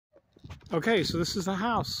Okay, so this is the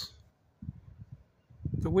house.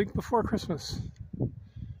 The week before Christmas.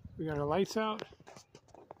 We got our lights out.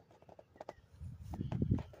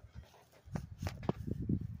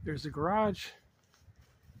 There's the garage.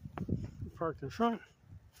 Parked in front.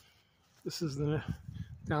 This is the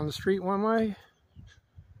down the street one way.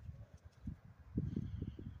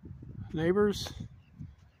 Neighbors.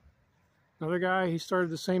 Another guy, he started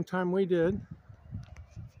the same time we did.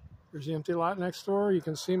 There's the empty lot next door. You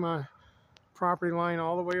can see my property line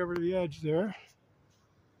all the way over to the edge there.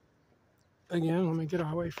 Again, let me get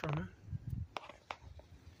away from it.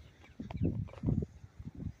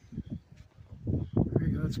 There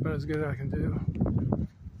you go, that's about as good as I can do.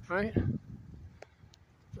 Right?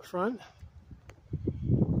 The front.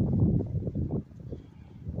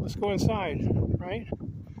 Let's go inside, right?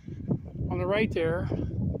 On the right there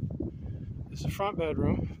is the front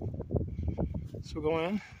bedroom. So we'll go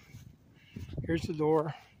in. Here's the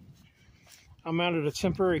door. I mounted a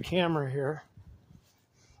temporary camera here.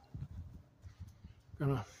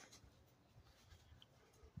 Gonna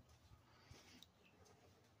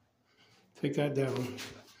take that down.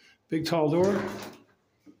 Big tall door.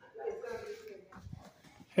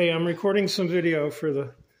 Hey, I'm recording some video for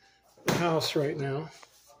the house right now.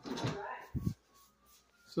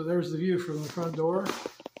 So there's the view from the front door.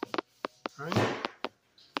 All right.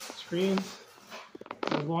 Screen.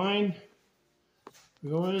 The blind.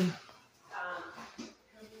 We go in.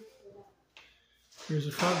 Here's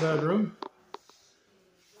the front bedroom.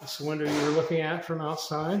 That's the window you were looking at from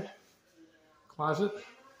outside. Closet.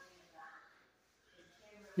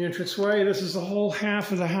 The entranceway. This is the whole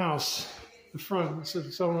half of the house. The front. This is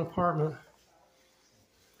its own apartment.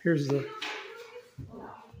 Here's the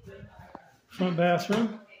front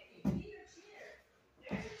bathroom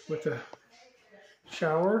with the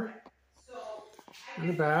shower and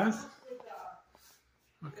the bath.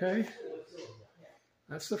 Okay.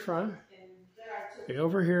 That's the front. Okay,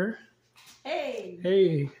 over here. Hey.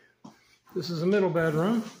 Hey. This is the middle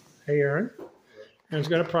bedroom. Hey, Aaron. Aaron's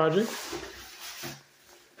got a project.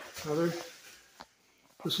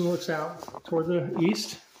 This one looks out toward the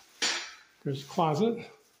east. There's a closet.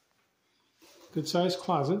 Good sized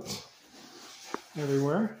closets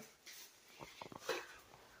everywhere.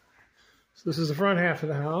 So this is the front half of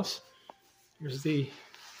the house. Here's the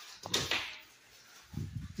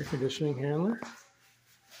air conditioning handler.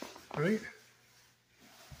 Right?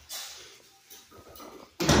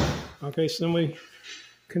 Okay, so then we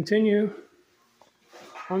continue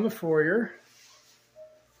on the foyer.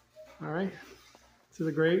 All right, to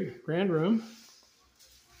the grand room.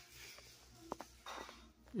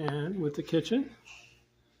 And with the kitchen,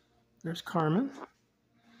 there's Carmen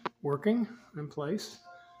working in place.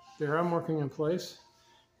 There, I'm working in place.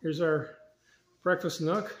 Here's our breakfast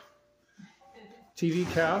nook,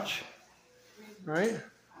 TV couch, right?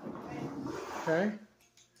 Okay.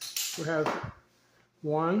 We have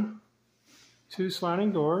 1, 2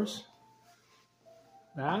 sliding doors.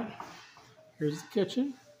 That. Here's the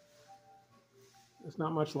kitchen. There's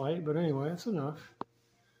not much light, but anyway, it's enough.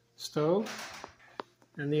 Stove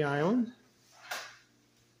and the island.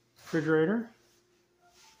 Refrigerator.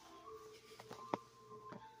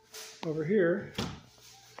 Over here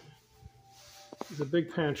is a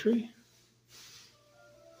big pantry.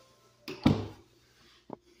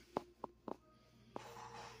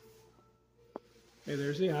 Okay,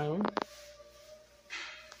 there's the island.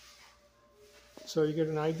 So you get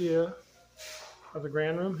an idea of the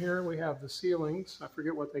grand room here. We have the ceilings. I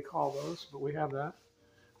forget what they call those, but we have that.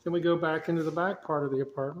 Then we go back into the back part of the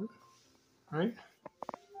apartment, right?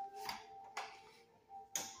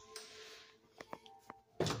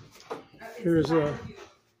 Here's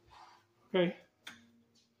okay.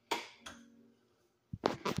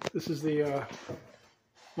 This is the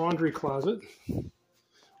laundry closet,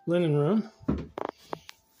 linen room.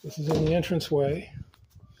 This is in the entranceway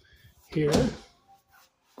here,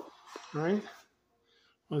 right?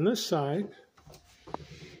 On this side,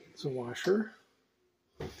 it's a washer,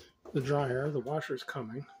 the dryer, the washer's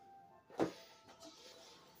coming.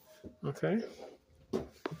 Okay,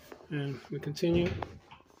 and we continue.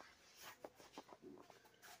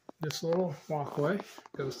 This little walkway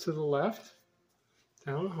goes to the left,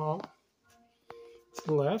 down the hall, to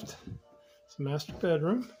the left. It's a master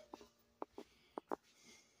bedroom.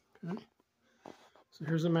 Okay, so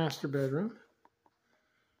here's a master bedroom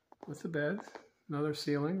with the bed, another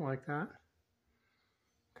ceiling like that.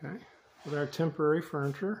 Okay, with our temporary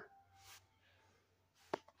furniture.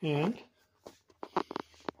 And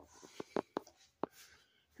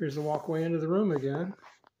here's the walkway into the room again.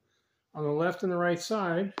 On the left and the right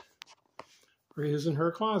side are his and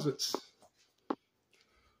her closets.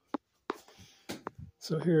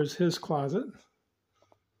 So here's his closet.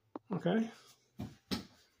 Okay.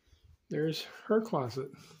 There's her closet.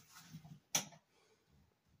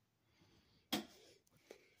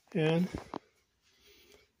 And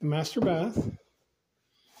the master bath.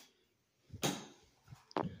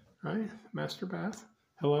 Right? Master bath.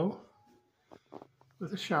 Hello.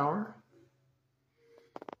 With a shower.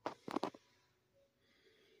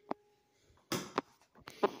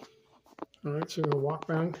 All right, so we're going to walk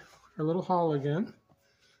down our little hall again.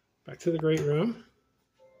 Back to the great room.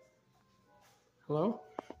 Hello.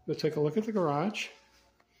 We'll take a look at the garage.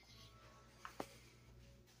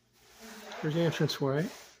 Here's the entranceway.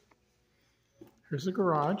 Here's the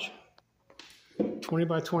garage. 20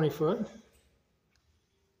 by 20 foot.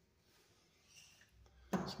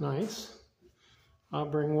 It's nice. I'll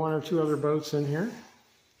bring one or two other boats in here.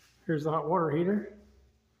 Here's the hot water heater,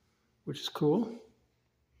 which is cool.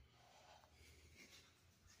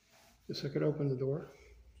 Guess I could open the door,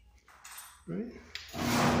 right?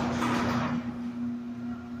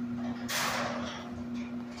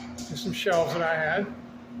 There's some shelves that I had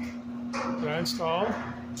that I installed.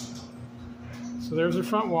 So there's the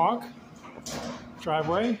front walk,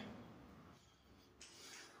 driveway,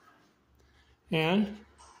 and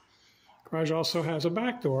garage also has a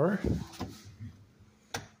back door.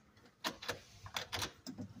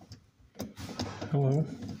 Hello.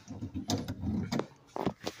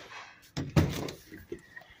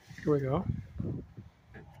 Here we go.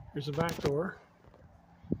 Here's the back door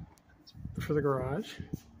for the garage.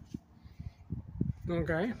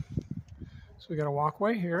 Okay. So we got a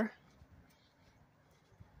walkway here.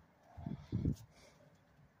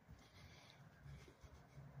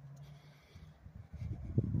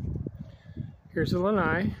 Here's the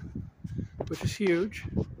lanai, which is huge,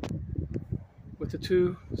 with the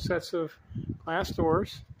two sets of glass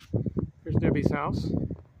doors. Here's Debbie's house.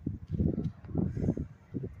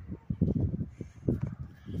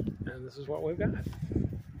 And this is what we've got.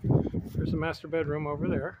 There's the master bedroom over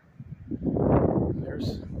there.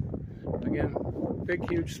 There's, again, big,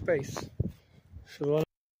 huge space for the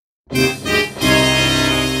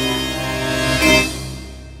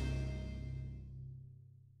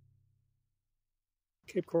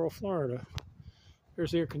Cape Coral, Florida.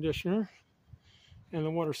 There's the air conditioner and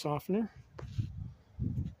the water softener.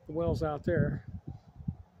 The well's out there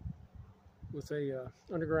with a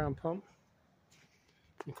underground pump.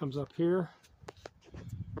 It comes up here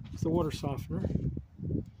with the water softener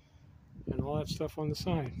and all that stuff on the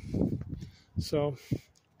side. So,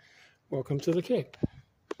 welcome to the Cape.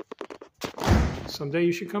 Someday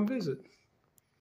you should come visit.